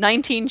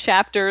 19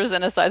 chapters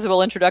and a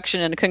sizable introduction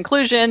and a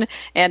conclusion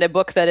and a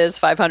book that is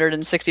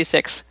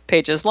 566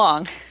 pages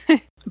long.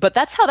 But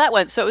that's how that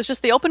went. So it was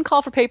just the open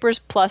call for papers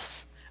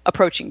plus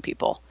approaching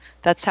people.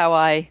 That's how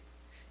I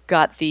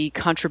got the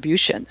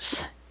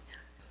contributions.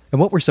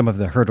 And what were some of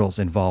the hurdles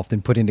involved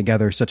in putting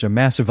together such a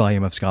massive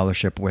volume of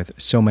scholarship with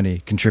so many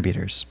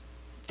contributors?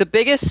 The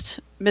biggest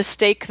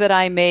mistake that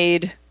I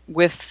made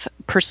with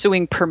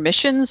pursuing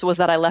permissions was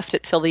that I left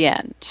it till the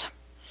end.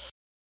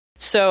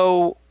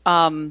 So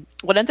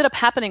what ended up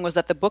happening was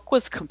that the book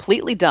was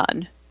completely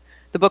done.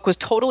 The book was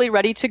totally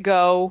ready to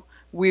go.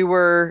 We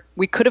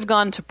could have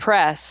gone to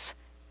press,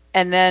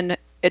 and then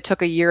it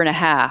took a year and a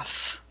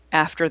half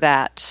after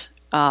that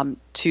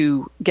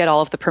to get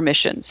all of the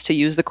permissions to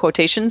use the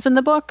quotations in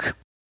the book.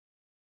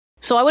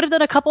 So I would have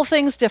done a couple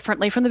things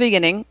differently from the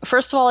beginning.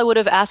 First of all, I would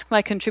have asked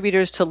my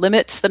contributors to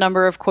limit the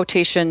number of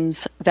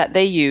quotations that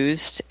they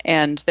used,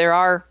 and there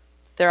are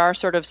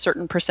sort of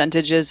certain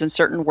percentages and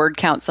certain word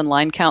counts and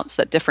line counts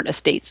that different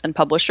estates and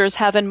publishers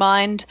have in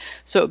mind.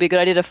 So it would be a good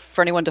idea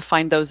for anyone to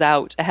find those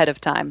out ahead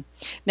of time.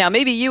 Now,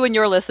 maybe you and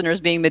your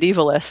listeners, being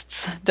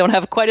medievalists, don't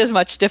have quite as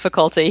much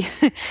difficulty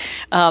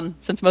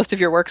since most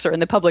of your works are in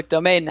the public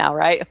domain now,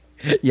 right?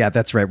 Yeah,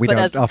 that's right. We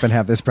don't often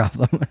have this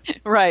problem.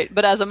 Right.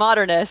 But as a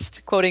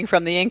modernist, quoting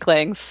from the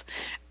Inklings,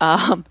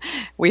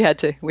 we had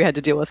to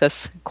deal with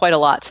this quite a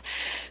lot.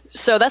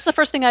 So that's the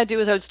first thing I'd do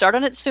is I would start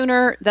on it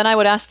sooner. Then I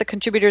would ask the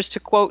contributors to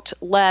quote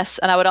less,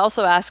 and I would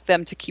also ask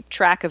them to keep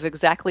track of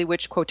exactly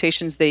which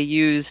quotations they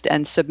used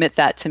and submit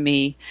that to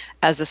me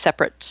as a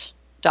separate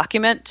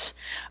document,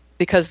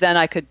 because then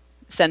I could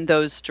send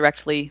those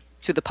directly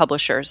to the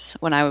publishers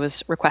when I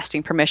was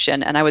requesting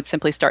permission, and I would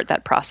simply start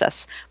that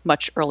process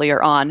much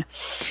earlier on.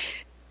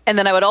 And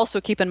then I would also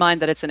keep in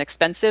mind that it's an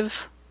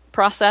expensive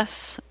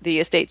process. The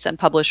estates and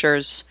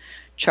publishers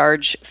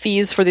charge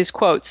fees for these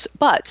quotes,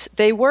 but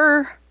they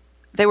were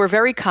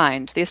very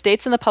kind. The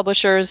estates and the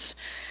publishers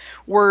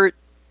were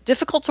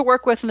difficult to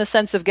work with in the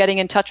sense of getting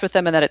in touch with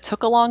them and that it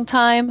took a long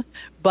time,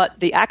 but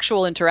the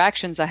actual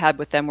interactions I had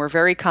with them were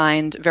very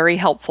kind, very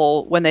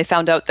helpful. When they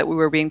found out that we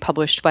were being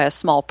published by a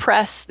small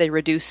press, they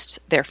reduced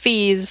their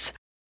fees.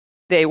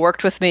 They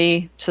worked with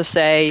me to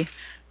say,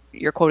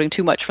 you're quoting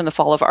too much from The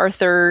Fall of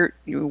Arthur,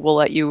 we'll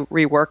let you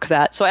rework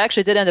that. So I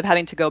actually did end up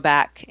having to go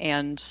back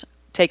and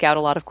take out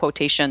a lot of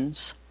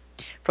quotations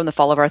from The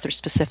Fall of Arthur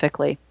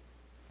specifically.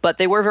 But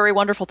they were very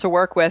wonderful to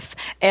work with,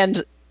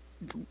 and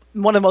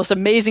one of the most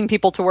amazing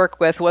people to work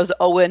with was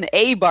Owen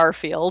A.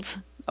 Barfield,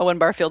 Owen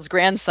Barfield's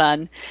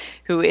grandson,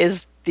 who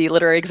is the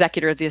literary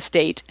executor of the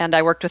estate. And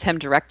I worked with him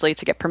directly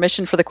to get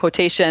permission for the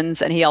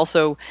quotations. And he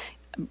also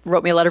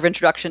wrote me a letter of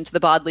introduction to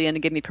the Bodleian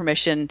and gave me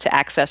permission to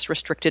access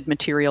restricted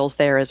materials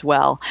there as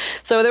well.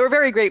 So there were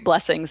very great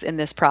blessings in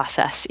this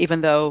process,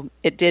 even though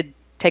it did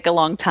take a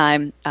long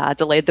time,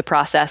 delayed the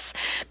process.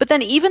 But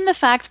then even the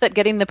fact that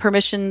getting the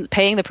permission,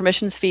 paying the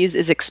permissions fees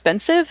is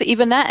expensive,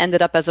 even that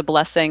ended up as a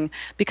blessing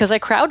because I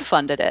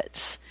crowdfunded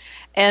it.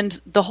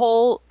 And the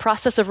whole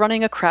process of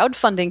running a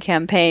crowdfunding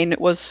campaign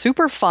was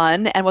super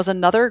fun and was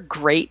another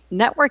great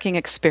networking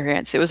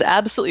experience. It was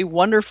absolutely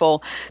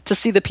wonderful to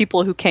see the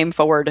people who came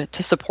forward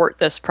to support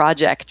this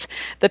project.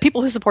 The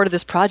people who supported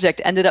this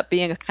project ended up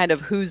being a kind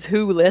of who's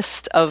who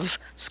list of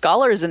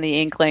scholars in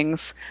the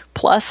Inklings,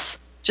 plus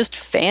just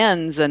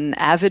fans and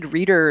avid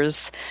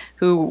readers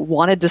who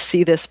wanted to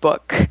see this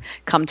book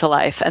come to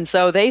life. And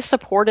so they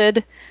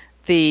supported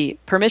the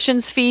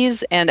permissions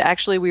fees, and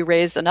actually we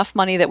raised enough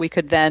money that we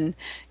could then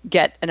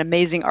get an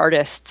amazing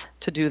artist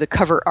to do the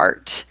cover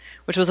art,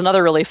 which was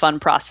another really fun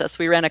process.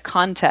 We ran a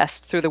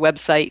contest through the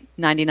website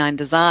 99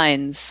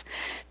 Designs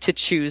to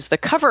choose the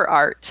cover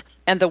art.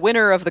 And the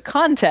winner of the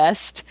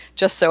contest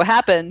just so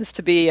happens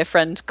to be a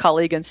friend,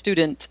 colleague, and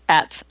student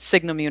at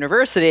Signum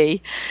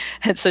University.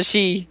 And so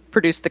she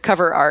produced the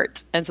cover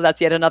art. And so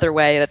that's yet another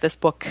way that this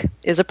book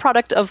is a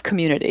product of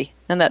community.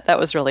 And that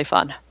was really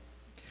fun.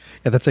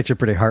 Yeah, that's actually a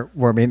pretty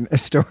heartwarming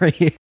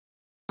story.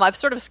 I've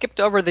sort of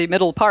skipped over the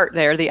middle part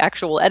there, the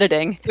actual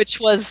editing, which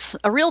was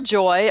a real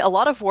joy, a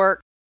lot of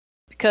work.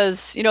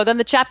 Because, then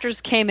the chapters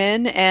came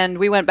in and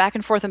we went back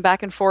and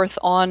forth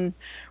on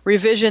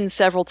revision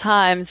several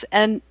times.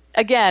 And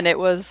again, it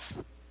was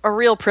a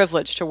real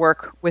privilege to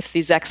work with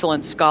these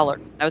excellent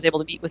scholars. I was able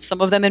to meet with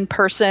some of them in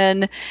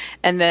person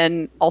and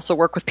then also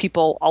work with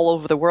people all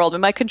over the world.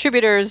 And my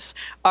contributors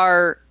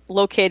are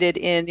located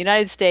in the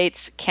United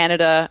States,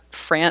 Canada,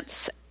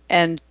 France,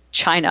 and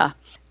China,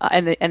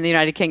 and the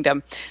United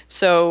Kingdom.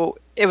 So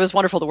it was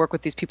wonderful to work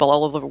with these people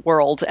all over the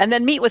world and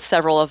then meet with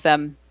several of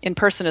them in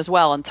person as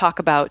well and talk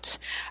about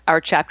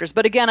our chapters.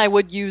 But again, I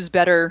would use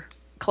better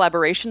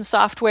collaboration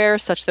software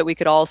such that we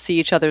could all see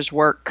each other's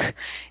work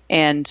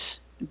and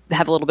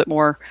have a little bit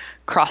more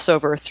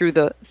crossover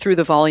through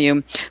the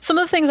volume. Some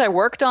of the things I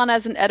worked on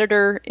as an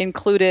editor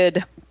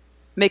included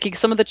making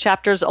some of the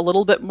chapters a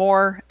little bit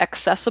more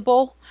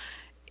accessible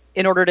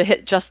in order to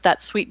hit just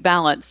that sweet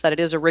balance that it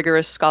is a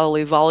rigorous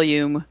scholarly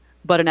volume,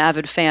 but an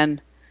avid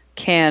fan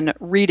can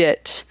read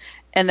it.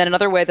 And then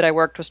another way that I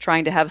worked was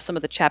trying to have some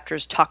of the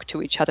chapters talk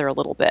to each other a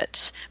little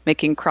bit,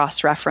 making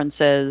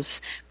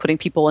cross-references, putting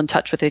people in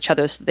touch with each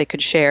other so that they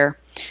could share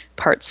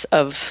parts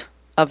of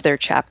their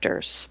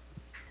chapters.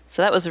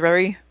 So that was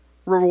very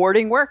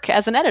rewarding work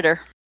as an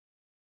editor.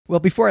 Well,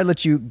 before I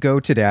let you go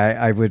today,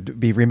 I would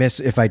be remiss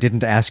if I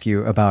didn't ask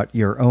you about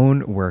your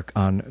own work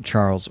on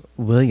Charles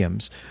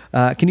Williams.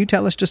 Can you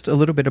tell us just a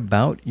little bit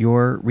about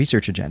your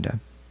research agenda?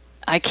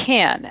 I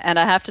can, and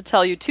I have to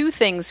tell you two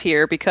things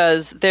here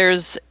because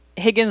there's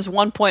Higgins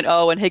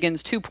 1.0 and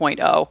Higgins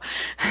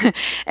 2.0.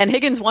 And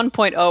Higgins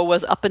 1.0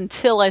 was up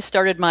until I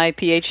started my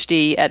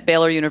PhD at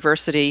Baylor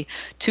University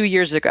 2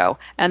 years ago.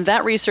 And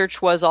that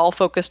research was all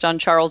focused on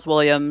Charles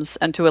Williams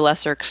and to a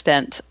lesser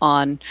extent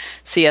on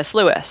C.S.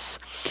 Lewis.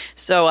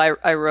 So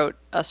I wrote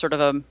a sort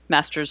of a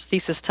master's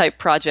thesis type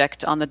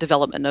project on the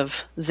development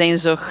of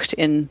Sehnsucht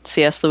in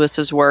C.S.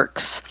 Lewis's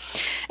works.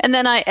 And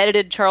then I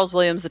edited Charles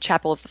Williams' The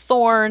Chapel of the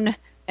Thorn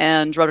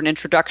and wrote an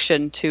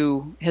introduction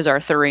to his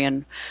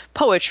Arthurian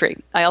poetry.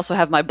 I also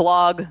have my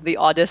blog, The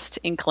Audist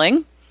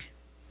Inkling,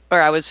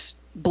 where I was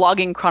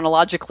blogging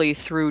chronologically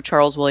through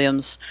Charles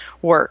Williams'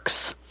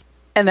 works,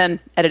 and then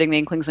editing the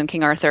Inklings and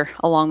King Arthur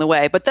along the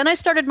way. But then I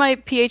started my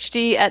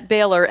PhD at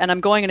Baylor, and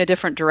I'm going in a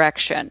different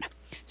direction.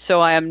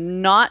 So I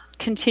am not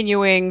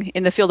continuing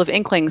in the field of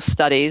Inkling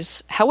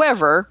studies.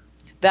 However,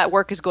 that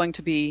work is going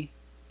to be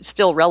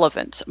still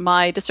relevant.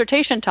 My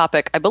dissertation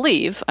topic, I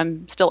believe,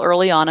 I'm still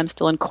early on, I'm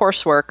still in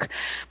coursework,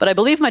 but I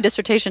believe my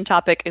dissertation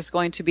topic is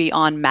going to be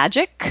on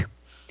magic,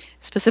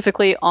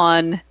 specifically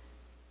on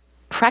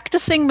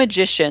practicing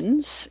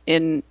magicians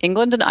in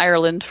England and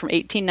Ireland from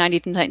 1890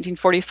 to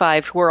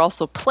 1945 who were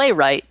also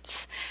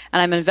playwrights,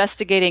 and I'm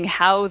investigating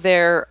how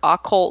their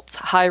occult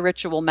high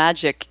ritual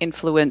magic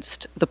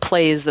influenced the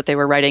plays that they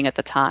were writing at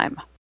the time.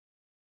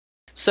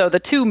 So the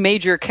two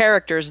major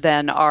characters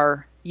then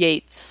are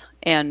Yeats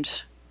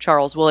and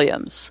Charles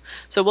Williams.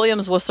 So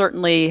Williams will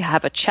certainly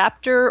have a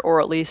chapter or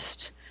at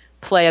least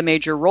play a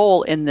major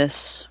role in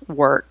this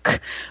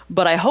work,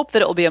 but I hope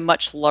that it will be a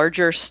much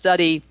larger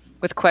study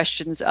with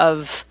questions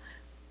of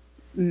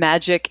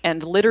magic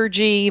and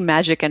liturgy,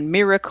 magic and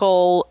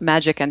miracle,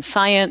 magic and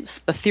science,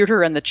 the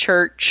theater and the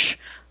church,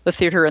 the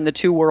theater and the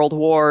two world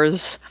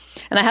wars.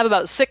 And I have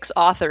about 6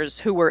 authors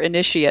who were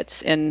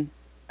initiates in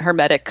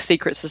Hermetic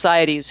secret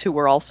societies who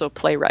were also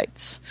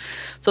playwrights.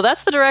 So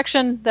that's the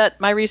direction that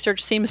my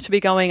research seems to be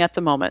going at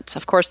the moment.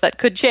 Of course, that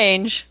could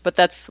change, but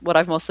that's what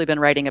I've mostly been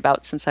writing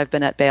about since I've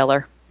been at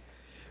Baylor.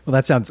 Well,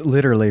 that sounds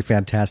literally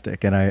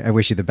fantastic, and I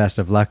wish you the best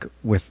of luck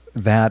with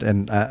that,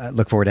 and I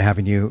look forward to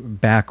having you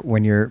back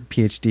when your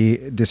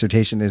PhD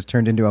dissertation is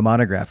turned into a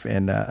monograph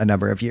in a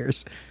number of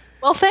years.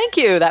 Well, thank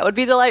you. That would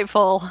be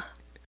delightful.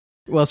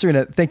 Well,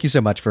 Serena, thank you so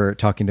much for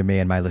talking to me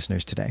and my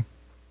listeners today.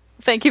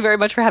 Thank you very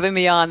much for having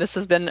me on. This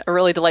has been a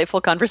really delightful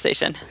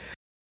conversation.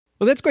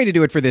 Well, that's going to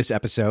do it for this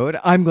episode.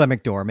 I'm Glenn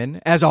McDorman.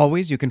 As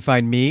always, you can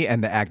find me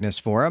and the Agnes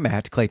Forum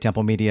at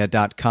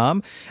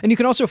claytemplemedia.com. And you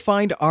can also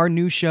find our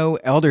new show,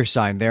 Elder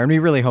Sign, there, and we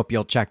really hope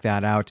you'll check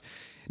that out.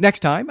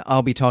 Next time,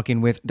 I'll be talking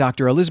with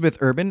Dr. Elizabeth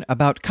Urban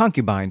about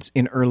concubines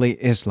in early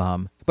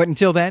Islam. But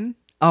until then,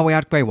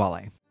 Awayat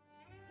Kwewale.